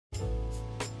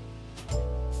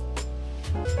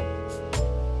Hello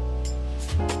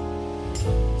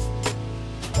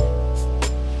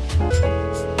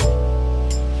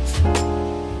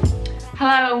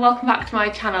and welcome back to my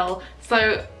channel.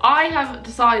 So I have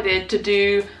decided to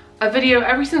do a video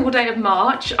every single day of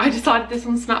March. I decided this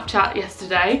on Snapchat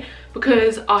yesterday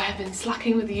because I have been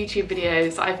slacking with the YouTube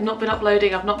videos. I've not been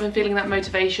uploading, I've not been feeling that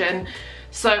motivation.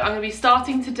 So I'm going to be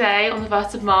starting today on the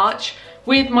 1st of March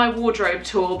with my wardrobe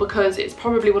tour because it's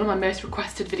probably one of my most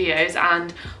requested videos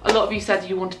and a lot of you said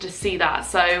you wanted to see that.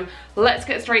 So let's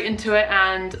get straight into it,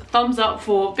 and thumbs up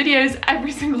for videos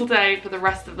every single day for the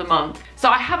rest of the month. So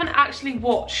I haven't actually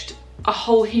watched a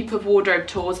whole heap of wardrobe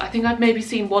tours. I think I've maybe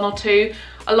seen one or two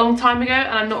a long time ago,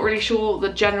 and I'm not really sure the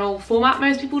general format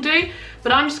most people do,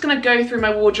 but I'm just going to go through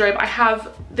my wardrobe. I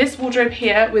have this wardrobe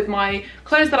here with my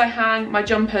clothes that I hang, my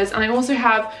jumpers, and I also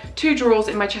have 2 drawers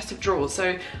in my chest of drawers,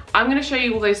 so I'm going to show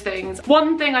you all those things.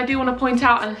 One thing I do want to point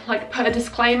out and put a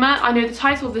disclaimer, I know the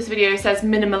title of this video says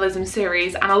Minimalism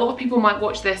series, and a lot of people might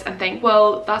watch this and think,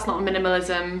 well, that's not a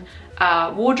minimalism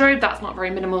wardrobe, that's not very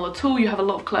minimal at all, you have a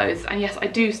lot of clothes. And yes, I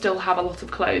do still have a lot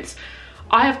of clothes.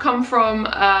 I have come from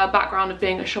a background of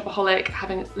being a shopaholic,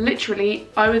 having literally,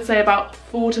 I would say, about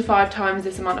 4 to 5 times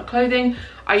this amount of clothing.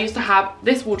 I used to have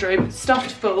this wardrobe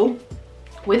stuffed full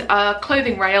with a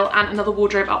clothing rail and another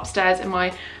wardrobe upstairs in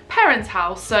my parents'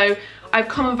 house. So I've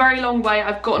come a very long way.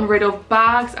 I've gotten rid of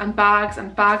bags and bags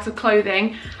and bags of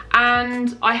clothing,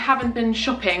 and I haven't been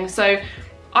shopping. So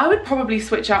I would probably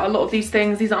switch out a lot of these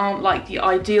things. These aren't like the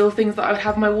ideal things that I would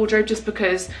have in my wardrobe just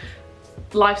because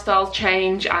lifestyles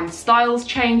change and styles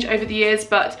change over the years,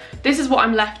 but this is what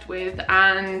I'm left with,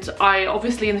 and I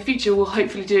obviously in the future will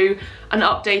hopefully do an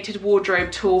updated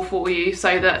wardrobe tour for you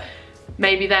so that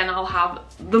maybe then I'll have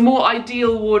the more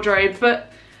ideal wardrobe.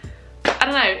 But I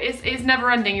don't know, it's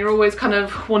never ending. You're always kind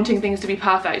of wanting things to be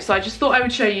perfect, so I just thought I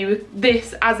would show you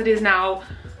this as it is now,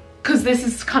 because this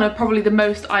is kind of probably the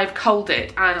most I've culled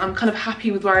it, and I'm kind of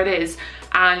happy with where it is,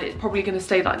 and it's probably going to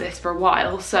stay like this for a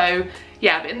while. So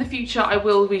yeah, but in the future I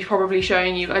will be probably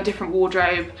showing you a different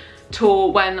wardrobe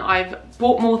tour when I've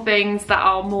bought more things that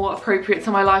are more appropriate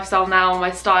to my lifestyle now, my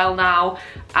style now,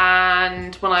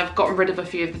 and when I've gotten rid of a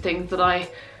few of the things that I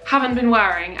haven't been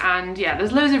wearing. And yeah,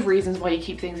 there's loads of reasons why you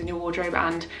keep things in your wardrobe,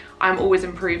 and I'm always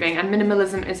improving, and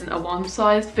minimalism isn't a one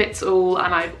size fits all,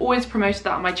 and I've always promoted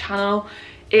that on my channel.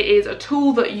 It is a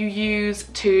tool that you use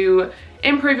to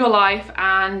improve your life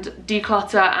and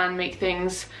declutter and make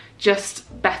things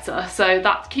just better. So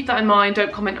keep that in mind.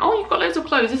 Don't comment, oh, you've got loads of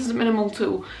clothes, this is a minimal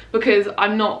tool, because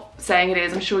I'm not saying it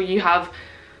is. I'm sure you have,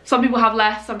 some people have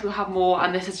less, some people have more,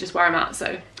 and this is just where I'm at.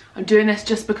 So I'm doing this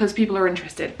just because people are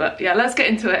interested. But yeah, let's get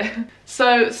into it.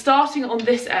 So starting on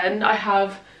this end, I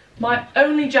have my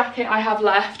only jacket I have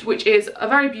left, which is a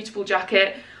very beautiful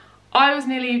jacket. I was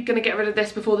nearly going to get rid of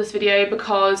this before this video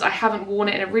because I haven't worn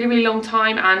it in a really, really long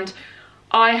time, and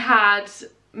I had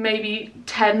maybe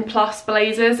 10 plus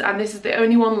blazers and this is the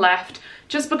only one left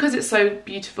just because it's so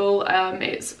beautiful.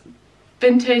 It's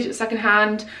vintage, it's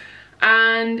secondhand,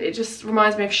 and it just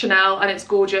reminds me of Chanel, and it's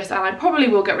gorgeous, and I probably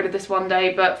will get rid of this one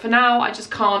day, but for now I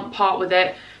just can't part with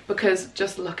it because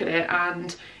just look at it,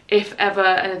 and if ever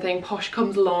anything posh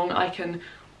comes along I can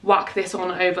whack this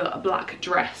on over a black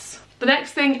dress. The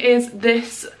next thing is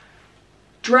this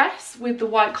dress with the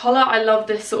white collar. I love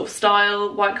this sort of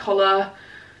style, white collar,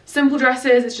 simple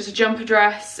dresses. It's just a jumper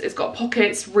dress. It's got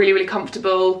pockets, really, really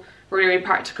comfortable, really, really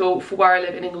practical for where I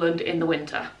live in England in the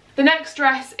winter. The next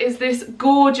dress is this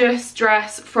gorgeous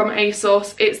dress from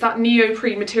ASOS. It's that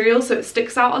neoprene material, so it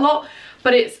sticks out a lot,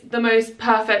 but it's the most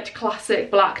perfect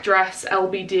classic black dress,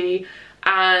 LBD,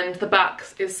 and the back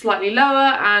is slightly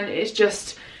lower, and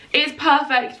it's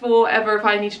perfect for ever if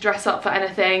I need to dress up for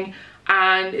anything,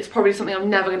 and it's probably something I'm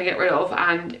never going to get rid of,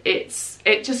 and it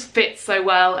just fits so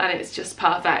well, and it's just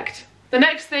perfect. The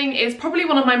next thing is probably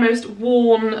one of my most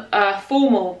worn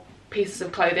formal pieces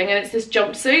of clothing, and it's this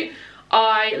jumpsuit.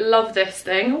 I love this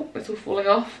thing. Oh, it's all falling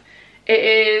off.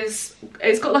 It's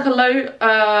got like a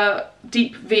low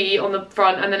deep V on the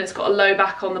front, and then it's got a low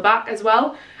back on the back as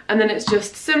well, and then it's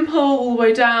just simple all the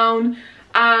way down,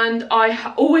 and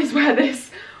I always wear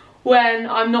this when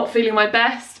I'm not feeling my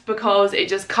best because it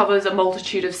just covers a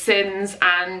multitude of sins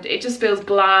and it just feels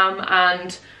glam,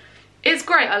 and it's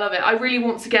great. I love it. I really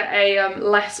want to get a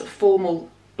less formal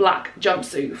black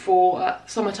jumpsuit for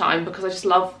summertime because I just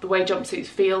love the way jumpsuits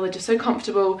feel. They're just so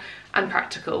comfortable and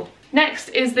practical. Next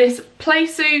is this play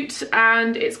suit,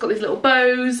 and it's got these little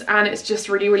bows, and it's just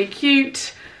really, really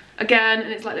cute again,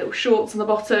 and it's like little shorts on the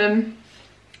bottom.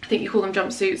 I think you call them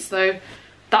jumpsuits, so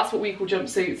that's what we call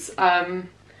jumpsuits.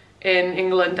 in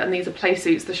England, and these are play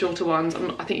suits, the shorter ones.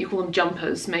 I think you call them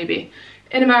jumpers maybe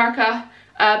in America.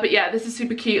 But yeah, this is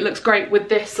super cute. It looks great with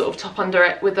this sort of top under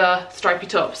it with a stripy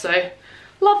top, so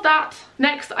love that.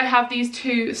 Next I have these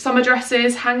two summer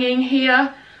dresses hanging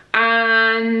here,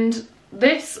 and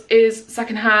this is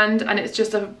secondhand and it's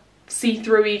just a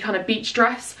see-through-y kind of beach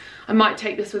dress. I might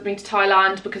take this with me to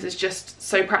Thailand because it's just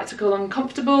so practical and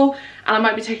comfortable, and I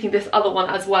might be taking this other one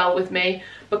as well with me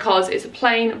because it's a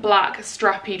plain black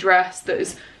strappy dress that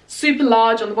is super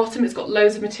large on the bottom. It's got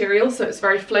loads of material, so it's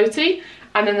very floaty,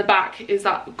 and then the back is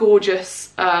that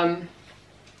gorgeous,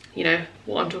 you know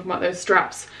what I'm talking about, those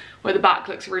straps where the back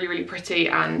looks really, really pretty.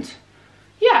 And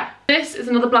yeah, this is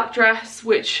another black dress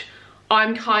which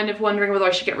I'm kind of wondering whether I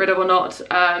should get rid of or not.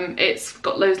 It's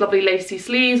got those lovely lacy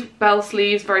sleeves, bell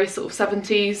sleeves, very sort of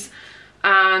 70s,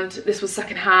 and this was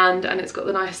secondhand, and it's got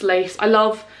the nice lace. I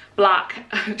love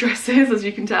black dresses, as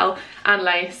you can tell, and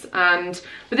lace,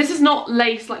 but this is not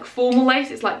lace like formal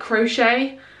lace, it's like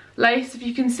crochet lace, if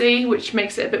you can see, which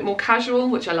makes it a bit more casual,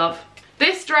 which I love.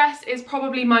 This dress is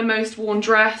probably my most worn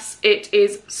dress. It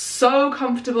is so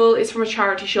comfortable. It's from a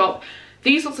charity shop.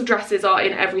 These sorts of dresses are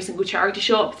in every single charity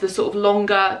shop, the sort of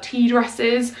longer tea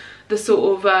dresses, the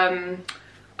sort of, I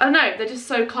don't know, they're just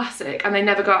so classic and they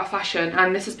never go out of fashion.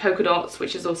 And this is polka dots,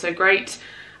 which is also great.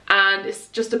 And it's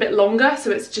just a bit longer,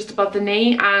 so it's just above the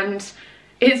knee, and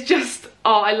it's just,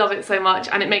 oh, I love it so much.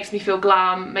 And it makes me feel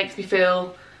glam, makes me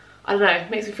feel, I don't know,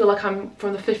 makes me feel like I'm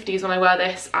from the 50s when I wear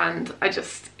this, and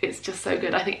it's just so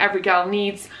good. I think every girl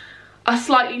needs a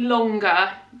slightly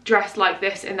longer dress like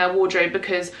this in their wardrobe,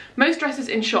 because most dresses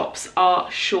in shops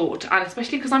are short, and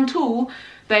especially because I'm tall,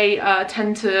 they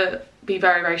tend to be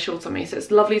very, very short on me. So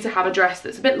it's lovely to have a dress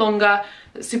that's a bit longer,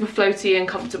 that's super floaty and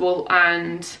comfortable,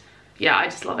 and yeah, I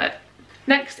just love it.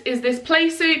 Next is this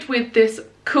play suit with this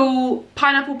cool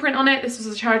pineapple print on it. This was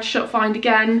a charity shop find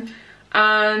again,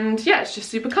 and yeah, it's just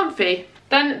super comfy.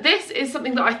 Then this is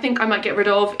something that I think I might get rid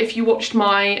of. If you watched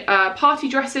my party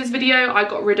dresses video, I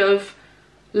got rid of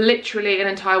literally an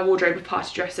entire wardrobe of party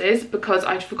dresses because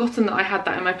I'd forgotten that I had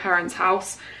that in my parents'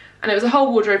 house, and it was a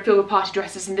whole wardrobe filled with party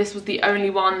dresses, and this was the only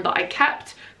one that I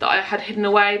kept, that I had hidden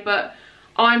away. But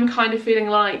I'm kind of feeling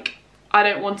like I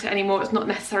don't want it anymore. It's not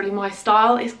necessarily my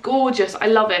style. It's gorgeous, I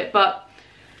love it, but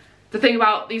the thing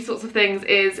about these sorts of things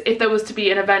is if there was to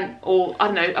be an event, or I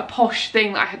don't know, a posh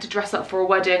thing that I had to dress up for a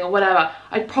wedding or whatever,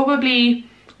 I'd probably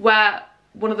wear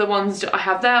one of the ones that I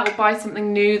have there, or buy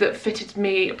something new that fitted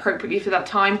me appropriately for that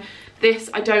time. This,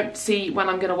 I don't see when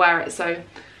I'm gonna wear it, so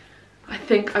I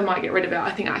think I might get rid of it.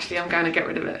 I think actually I'm gonna get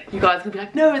rid of it. You guys are gonna be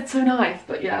like, no, it's so nice,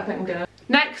 but yeah, I think I'm gonna.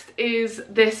 Next is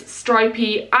this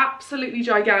stripy, absolutely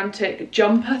gigantic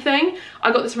jumper thing.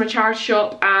 I got this from a charity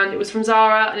shop, and it was from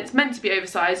Zara, and it's meant to be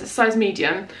oversized, it's size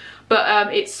medium,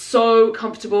 but it's so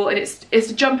comfortable, and it's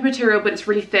a jumper material, but it's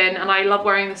really thin, and I love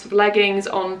wearing this with leggings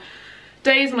on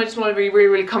days when I just want to be really,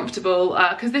 really comfortable,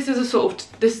 because this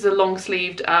is a long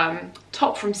sleeved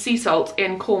top from Sea Salt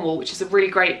in Cornwall, which is a really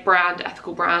great brand,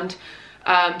 ethical brand.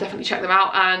 Definitely check them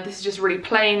out. And this is just really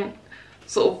plain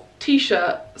sort of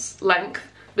t-shirt length,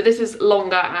 but this is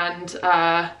longer,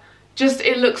 and just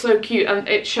it looks so cute, and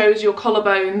it shows your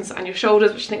collarbones and your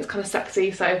shoulders, which I think is kind of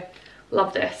sexy, so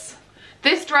love this.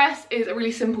 This dress is a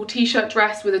really simple t-shirt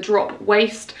dress with a drop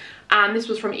waist, and this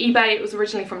was from eBay. It was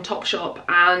originally from Topshop,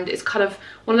 and it's kind of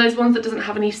one of those ones that doesn't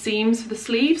have any seams for the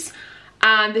sleeves,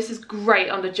 and this is great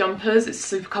under jumpers. It's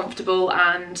super comfortable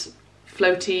and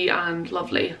floaty and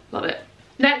lovely, love it.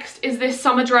 Next is this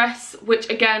summer dress, which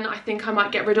again I think I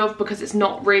might get rid of because it's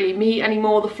not really me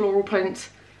anymore. The floral print,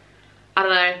 I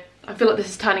don't know, I feel like this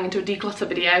is turning into a declutter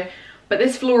video, but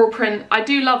this floral print, I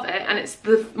do love it, and it's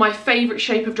my favourite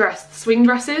shape of dress. Swing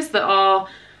dresses that are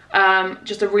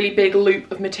just a really big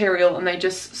loop of material, and they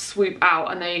just swoop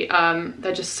out, and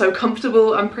they're just so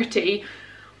comfortable and pretty,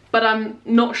 but I'm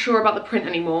not sure about the print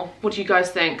anymore. What do you guys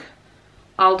think?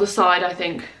 I'll decide, I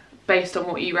think, based on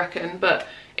what you reckon, but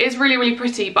it's really, really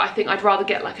pretty, but I think I'd rather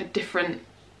get like a different,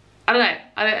 I don't know,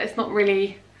 it's not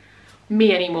really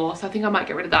me anymore, so I think I might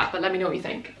get rid of that, but let me know what you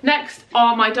think. Next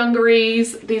are my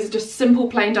dungarees. These are just simple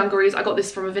plain dungarees. I got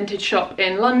this from a vintage shop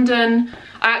in London.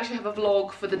 I actually have a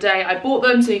vlog for the day I bought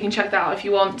them, so you can check that out if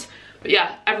you want. But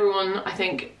yeah, everyone I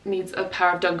think needs a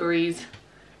pair of dungarees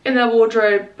in their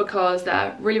wardrobe because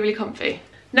they're really, really comfy.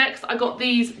 Next, I got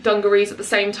these dungarees at the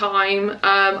same time.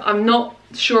 I'm not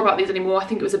sure about these anymore. I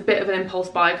think it was a bit of an impulse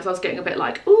buy because I was getting a bit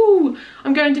like, ooh,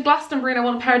 I'm going to Glastonbury and I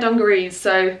want a pair of dungarees.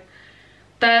 So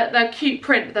they're cute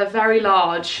print, but they're very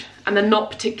large and they're not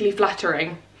particularly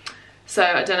flattering. So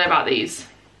I don't know about these.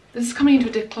 This is coming into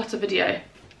a declutter video.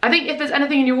 I think if there's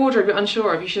anything in your wardrobe you're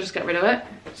unsure of, you should just get rid of it.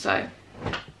 So,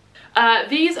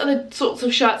 These are the sorts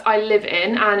of shirts I live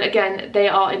in, and again, they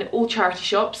are in all charity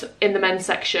shops in the men's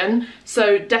section,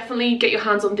 so definitely get your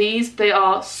hands on these. They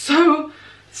are so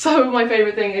my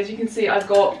favourite thing. As you can see, I've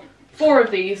got 4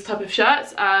 of these type of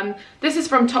shirts. This is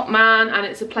from Top Man, and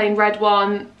it's a plain red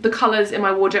one. The colours in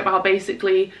my wardrobe are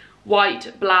basically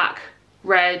white, black,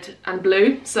 red and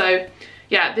blue. So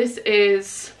yeah, this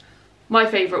is my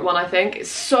favourite one, I think. It's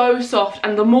so soft,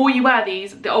 and the more you wear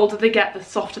these, the older they get, the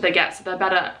softer they get, so they're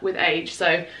better with age.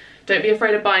 So don't be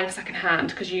afraid of buying second hand,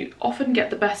 because you often get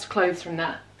the best clothes from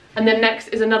there. And then next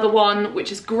is another one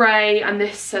which is grey, and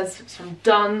this says it's from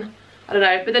Dun. I don't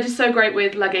know, but they're just so great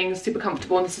with leggings, super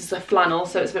comfortable, and this is a flannel,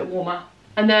 so it's a bit warmer.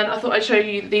 And then I thought I'd show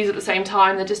you these at the same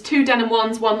time. They're just 2 denim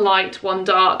ones, one light, one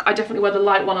dark. I definitely wear the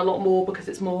light one a lot more because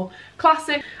it's more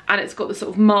classic, and it's got the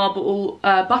sort of marble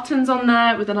buttons on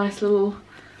there with a nice little,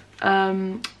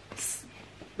 what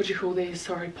do you call these?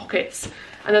 Sorry, pockets.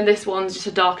 And then this one's just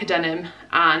a darker denim,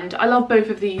 and I love both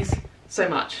of these so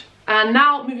much. And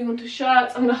now moving on to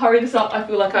shirts, I'm going to hurry this up. I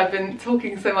feel like I've been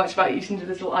talking so much about each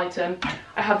individual item.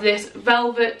 I have this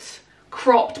velvet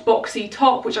cropped boxy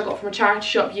top which I got from a charity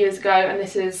shop years ago, and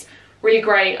this is really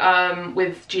great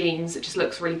with jeans. It just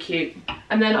looks really cute.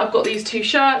 And then I've got these 2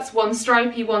 shirts, one's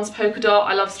stripy, one's polka dot.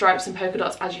 I love stripes and polka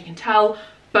dots, as you can tell,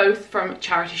 both from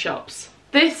charity shops.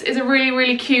 This is a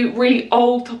really cute, really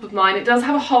old top of mine. It does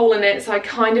have a hole in it, so I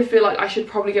kind of feel like I should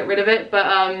probably get rid of it, but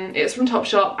it's from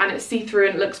Topshop, and it's see-through,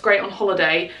 and it looks great on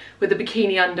holiday with a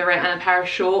bikini under it and a pair of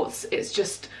shorts. It's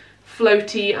just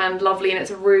floaty and lovely, and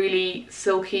it's a really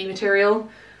silky material,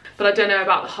 but I don't know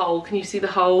about the hole. Can you see the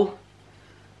hole?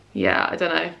 Yeah, I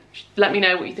don't know. Let me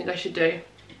know what you think I should do.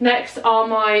 Next are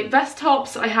my vest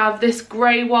tops. I have this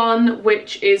grey one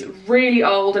which is really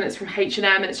old, and it's from H&M,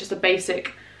 and it's just a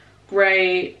basic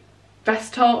grey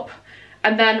vest top.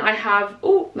 And then I have,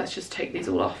 oh, let's just take these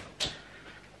all off.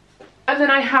 And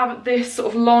then I have this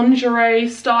sort of lingerie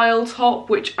style top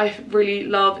which I really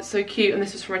love. It's so cute, and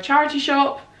this is from a charity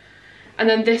shop. And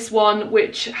then this one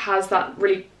which has that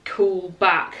really cool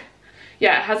back.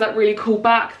 Yeah, it has that really cool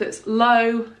back that's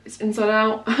low. It's inside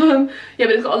out. Yeah,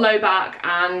 but it's got a low back,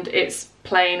 and it's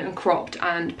plain and cropped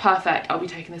and perfect. I'll be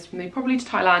taking this with me probably to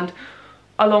Thailand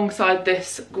alongside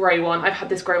this grey one. I've had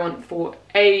this grey one for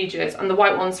ages, and the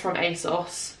white one's from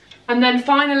ASOS. And then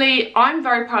finally, I'm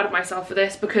very proud of myself for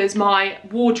this, because my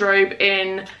wardrobe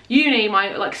in uni,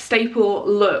 my like staple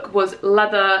look was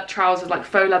leather trousers, like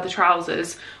faux leather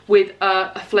trousers with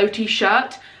a floaty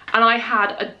shirt. And I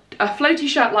had a floaty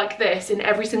shirt like this in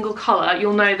every single colour.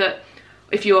 You'll know that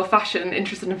if you're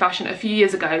interested in fashion, a few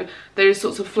years ago, those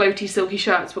sorts of floaty, silky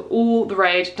shirts were all the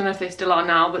rage. I don't know if they still are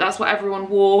now, but that's what everyone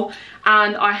wore.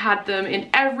 And I had them in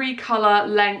every colour,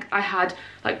 length. I had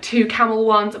like 2 camel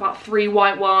ones, about 3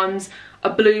 white ones, a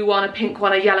blue one, a pink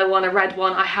one, a yellow one, a red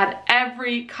one. I had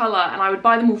every colour, and I would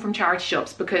buy them all from charity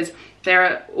shops because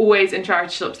they're always in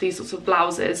charity shops, these sorts of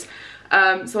blouses.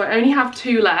 So I only have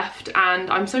 2 left, and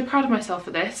I'm so proud of myself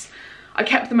for this. I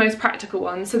kept the most practical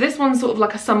ones. So this one's sort of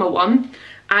like a summer one,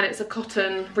 and it's a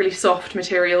cotton, really soft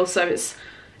material, so it's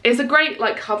a great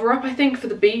like cover up, I think, for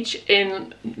the beach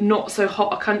in not so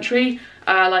hot a country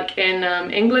like in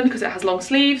England, because it has long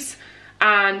sleeves,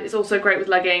 and it's also great with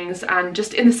leggings, and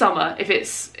just in the summer if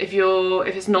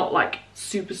it's not like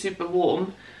super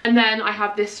warm. And then I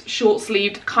have this short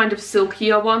sleeved kind of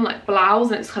silkier one, like blouse,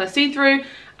 and it's kind of see-through,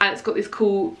 and it's got this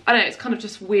cool, I don't know, it's kind of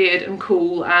just weird and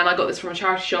cool, and I got this from a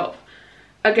charity shop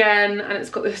again, and it's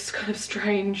got this kind of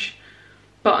strange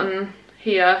button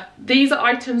here. These are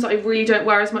items I really don't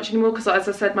wear as much anymore, because as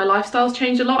I said, my lifestyle's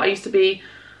changed a lot. I used to be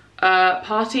a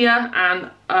partier and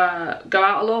go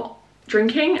out a lot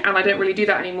drinking, and I don't really do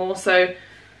that anymore, so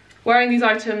wearing these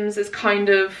items is kind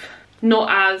of not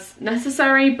as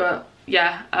necessary, but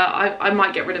yeah, I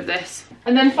might get rid of this.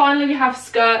 And then finally we have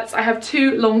skirts. I have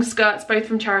 2 long skirts, both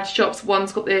from charity shops.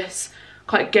 One's got this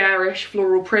quite garish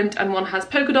floral print, and one has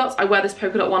polka dots. I wear this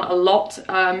polka dot one a lot.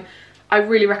 I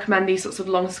really recommend these sorts of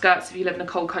long skirts if you live in a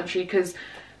cold country, because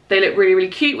they look really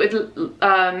cute with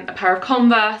a pair of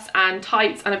Converse and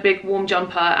tights and a big warm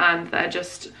jumper, and they're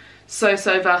just so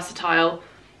versatile.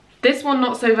 This one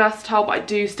not so versatile, but I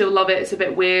do still love it. It's a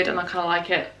bit weird and I kind of like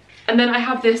it. And then I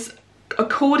have this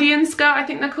accordion skirt, I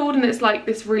think they're called, and it's like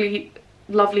this really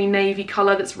lovely navy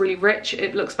colour that's really rich.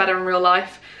 It looks better in real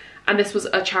life. And this was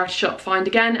a charity shop find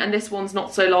again, and this one's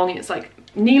not so long, it's like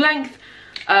knee length.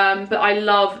 But I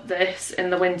love this in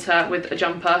the winter with a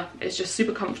jumper. It's just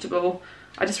super comfortable.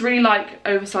 I just really like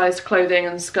oversized clothing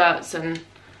and skirts, and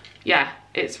yeah,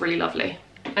 it's really lovely.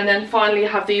 And then finally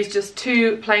I have these just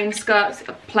 2 plain skirts,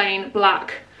 a plain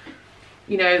black,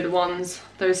 you know, the ones,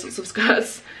 those sorts of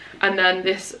skirts, and then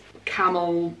this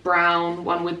camel brown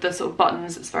one with the sort of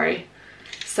buttons. It's very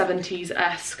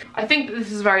 70s-esque. I think that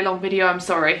this is a very long video, I'm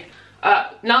sorry.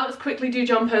 Now let's quickly do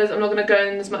jumpers. I'm not going to go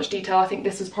in as much detail. I think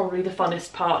this is probably the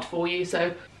funnest part for you.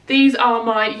 So these are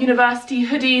my university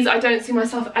hoodies. I don't see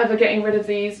myself ever getting rid of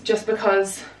these just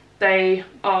because they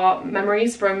are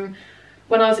memories from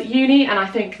when I was at uni, and I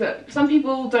think that some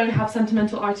people don't have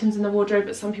sentimental items in their wardrobe,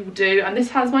 but some people do, and this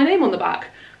has my name on the back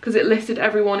because it listed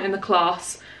everyone in the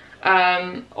class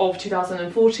of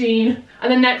 2014.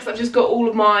 And then next I've just got all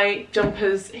of my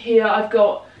jumpers here. I've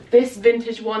got this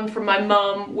vintage one from my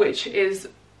mum, which is,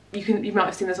 you might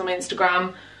have seen this on my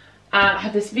Instagram. I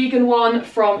have this vegan one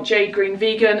from Jade Green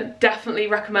Vegan. Definitely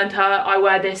recommend her. I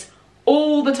wear this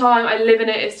all the time. I live in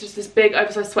it. It's just this big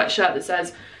oversized sweatshirt that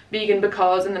says vegan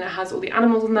because, and then it has all the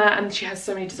animals on there, and she has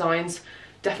so many designs.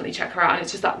 Definitely check her out. And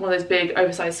it's just that one of those big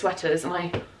oversized sweaters, and I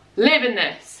live in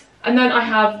this. And then I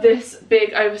have this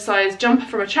big oversized jumper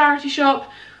from a charity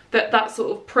shop. That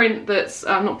sort of print that's,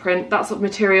 not print, that sort of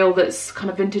material that's kind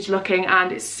of vintage looking,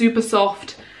 and it's super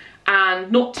soft and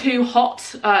not too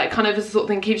hot. It kind of is the sort of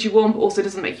thing that keeps you warm but also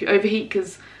doesn't make you overheat,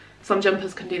 because some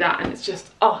jumpers can do that, and it's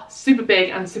just, super big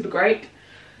and super great.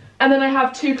 And then I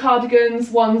have two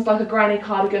cardigans. One's like a granny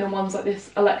cardigan and one's like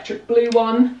this electric blue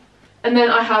one. And then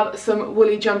I have some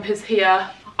woolly jumpers here.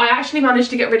 I actually managed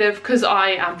to get rid of, because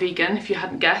I am vegan, if you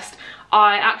hadn't guessed,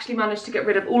 I actually managed to get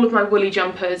rid of all of my woolly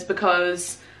jumpers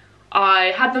because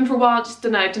I had them for a while, just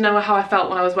don't know how I felt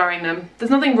when I was wearing them. There's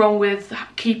nothing wrong with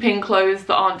keeping clothes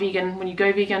that aren't vegan when you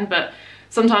go vegan, but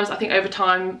sometimes I think over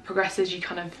time progresses, you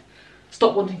kind of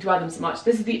stop wanting to wear them so much.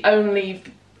 This is the only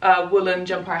woolen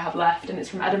jumper I have left, and it's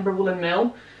from Edinburgh Woolen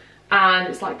Mill, and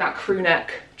it's like that crew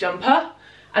neck jumper.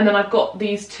 And then I've got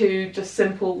these two just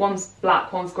simple, one's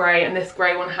black, one's grey, and this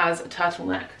grey one has a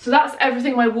turtleneck. So that's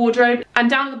everything in my wardrobe. And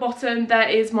down at the bottom there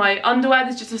is my underwear.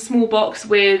 There's just a small box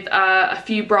with a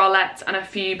few bralettes and a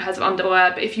few pairs of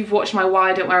underwear. But if you've watched my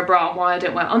why I don't wear a bra and why I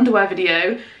don't wear underwear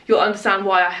video, you'll understand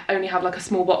why I only have like a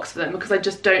small box for them, because I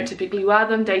just don't typically wear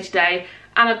them day to day.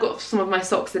 And I've got some of my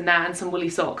socks in there and some woolly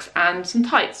socks and some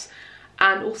tights.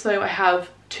 And also I have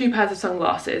two pairs of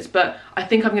sunglasses, but I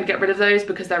think I'm going to get rid of those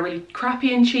because they're really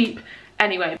crappy and cheap.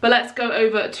 Anyway, but let's go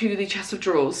over to the chest of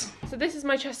drawers. So this is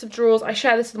my chest of drawers. I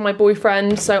share this with my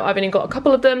boyfriend, so I've only got a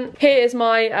couple of them. Here is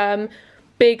my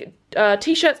big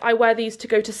t-shirts. I wear these to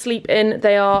go to sleep in.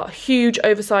 They are huge,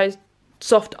 oversized,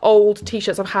 soft, old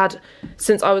t-shirts I've had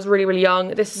since I was really, really young.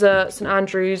 This is a St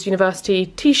Andrews University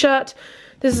t-shirt.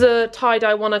 This is a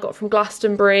tie-dye one I got from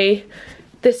Glastonbury.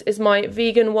 This is my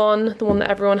vegan one, the one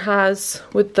that everyone has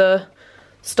with the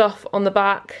stuff on the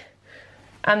back.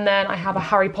 And then I have a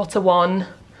Harry Potter one.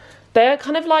 They're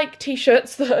kind of like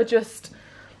t-shirts that are just,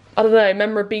 I don't know,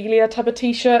 memorabilia type of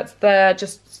t-shirts. They're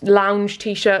just lounge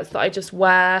t-shirts that I just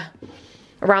wear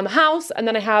around the house. And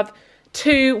then I have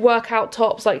two workout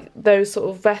tops, like those sort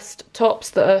of vest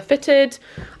tops that are fitted.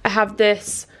 I have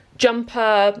this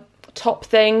jumper top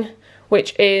thing,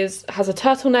 which has a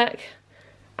turtleneck,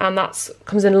 and that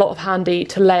comes in a lot of handy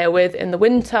to layer with in the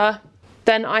winter.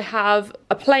 Then I have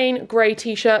a plain grey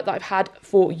t-shirt that I've had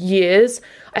for years.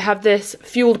 I have this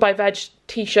Fueled by Veg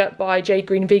t-shirt by Jade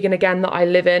Green Vegan again that I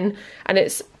live in, and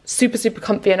it's super, super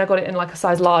comfy, and I got it in like a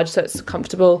size large, so it's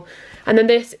comfortable. And then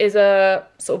this is a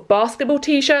sort of basketball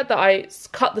t-shirt that I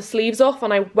cut the sleeves off,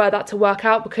 and I wear that to work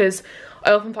out because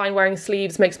I often find wearing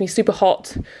sleeves makes me super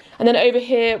hot. And then over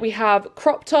here we have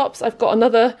crop tops. I've got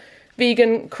another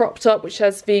vegan crop top which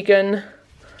says vegan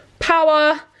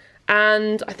power,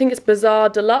 and I think it's Bazaar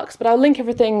Deluxe, but I'll link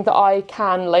everything that I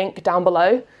can link down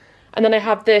below. And then I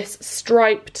have this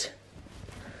striped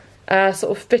sort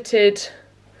of fitted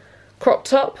crop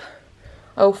top.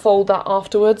 I'll fold that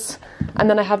afterwards. And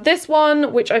then I have this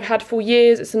one, which I've had for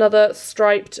years. It's another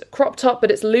striped crop top,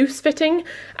 but it's loose fitting,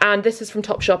 and this is from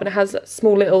Topshop, and it has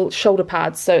small little shoulder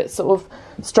pads, so it's sort of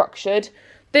structured.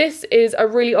 This is a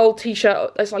really old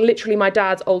t-shirt. It's like literally my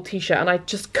dad's old t-shirt, and I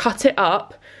just cut it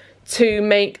up to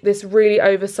make this really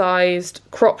oversized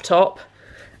crop top,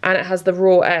 and it has the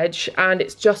raw edge, and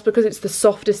it's just because it's the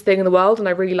softest thing in the world, and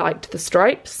I really liked the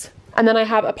stripes. And then I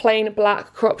have a plain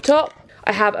black crop top.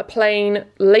 I have a plain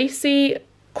lacy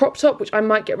crop top, which I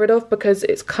might get rid of because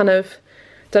it's kind of,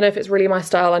 don't know if it's really my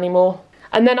style anymore.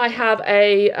 And then I have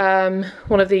a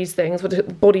one of these things,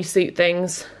 bodysuit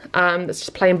things, that's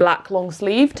just plain black, long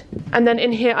sleeved. And then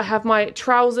in here I have my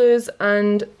trousers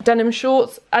and denim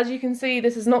shorts. As you can see,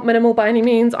 this is not minimal by any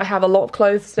means. I have a lot of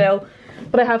clothes still,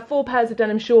 but I have 4 pairs of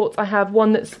denim shorts. I have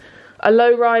one that's a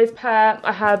low-rise pair.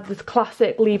 I have this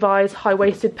classic Levi's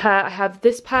high-waisted pair. I have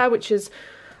this pair, which is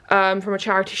from a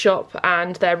charity shop,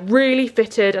 and they're really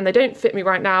fitted, and they don't fit me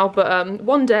right now, but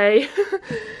one day.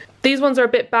 These ones are a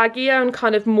bit baggier and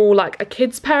kind of more like a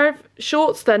kid's pair of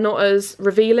shorts. They're not as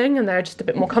revealing and they're just a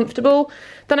bit more comfortable.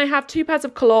 Then I have 2 pairs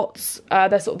of culottes.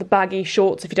 They're sort of the baggy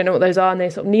shorts, if you don't know what those are, and they're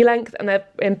sort of knee length, and they're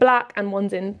in black and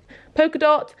one's in polka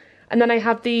dot. And then I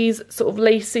have these sort of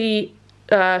lacy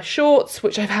shorts,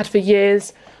 which I've had for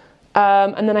years.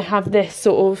 And then I have this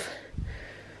sort of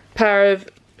pair of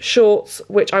shorts,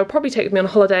 which I'll probably take with me on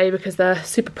holiday because they're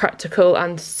super practical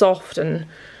and soft and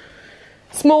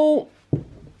small.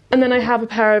 And then I have a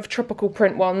pair of tropical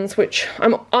print ones, which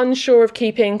I'm unsure of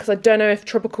keeping because I don't know if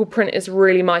tropical print is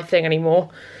really my thing anymore.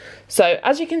 So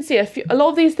as you can see, a lot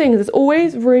of these things, there's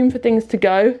always room for things to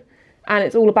go, and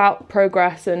it's all about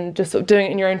progress and just sort of doing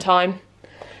it in your own time.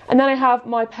 And then I have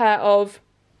my pair of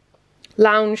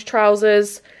lounge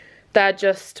trousers. They're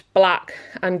just black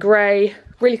and grey,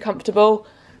 really comfortable.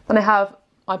 Then I have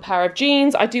my pair of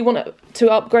jeans. I do want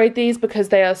to upgrade these because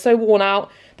they are so worn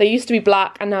out. They used to be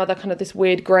black and now they're kind of this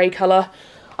weird grey colour.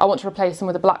 I want to replace them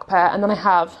with a black pair. And then I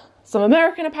have some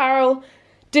American Apparel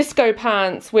disco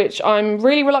pants, which I'm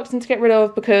really reluctant to get rid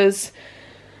of because,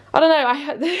 I don't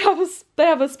know, they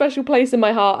have a special place in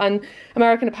my heart, and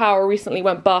American Apparel recently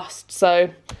went bust, so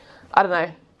I don't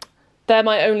know. They're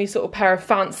my only sort of pair of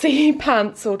fancy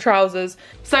pants or trousers.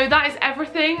 So that is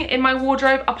everything in my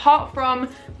wardrobe apart from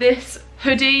this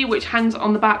hoodie, which hangs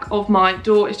on the back of my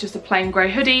door. It's just a plain grey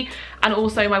hoodie. And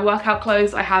also my workout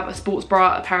clothes. I have a sports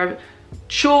bra, a pair of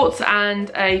shorts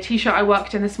and a t-shirt I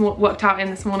worked out in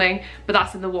this morning, but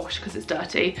that's in the wash because it's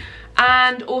dirty.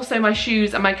 And also my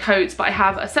shoes and my coats, but I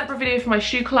have a separate video for my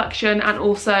shoe collection, and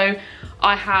also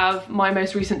I have my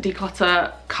most recent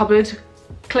declutter cupboard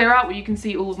clear out where you can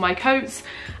see all of my coats.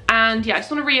 And yeah, I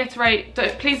just want to reiterate,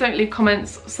 please don't leave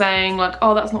comments saying like,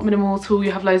 oh, that's not minimal at all,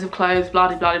 you have loads of clothes, blah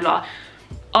blah blah blah.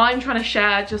 I'm trying to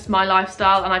share just my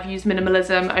lifestyle, and I've used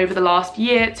minimalism over the last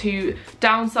year to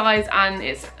downsize, and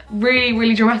it's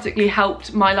really dramatically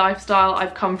helped my lifestyle.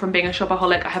 I've come from being a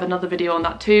shopaholic. I have another video on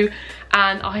that too,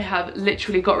 and I have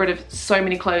literally got rid of so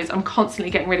many clothes. I'm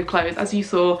constantly getting rid of clothes. As you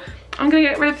saw, I'm gonna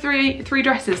get rid of three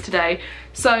dresses today.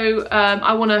 So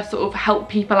I want to sort of help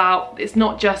people out. It's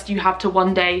not just you have to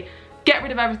one day get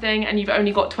rid of everything and you've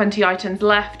only got 20 items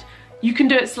left. You can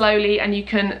do it slowly, and you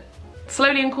can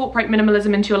slowly incorporate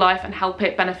minimalism into your life and help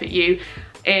it benefit you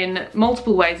in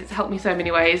multiple ways. It's helped me so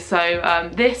many ways. So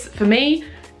this for me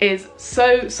is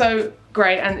so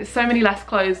great, and it's so many less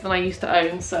clothes than I used to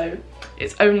own, so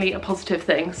it's only a positive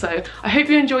thing. So I hope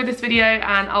you enjoyed this video,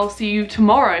 and I'll see you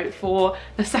tomorrow for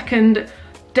the second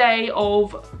day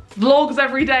of vlogs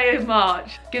every day of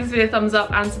March. Give this video a thumbs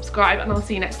up and subscribe, and I'll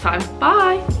see you next time.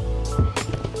 Bye.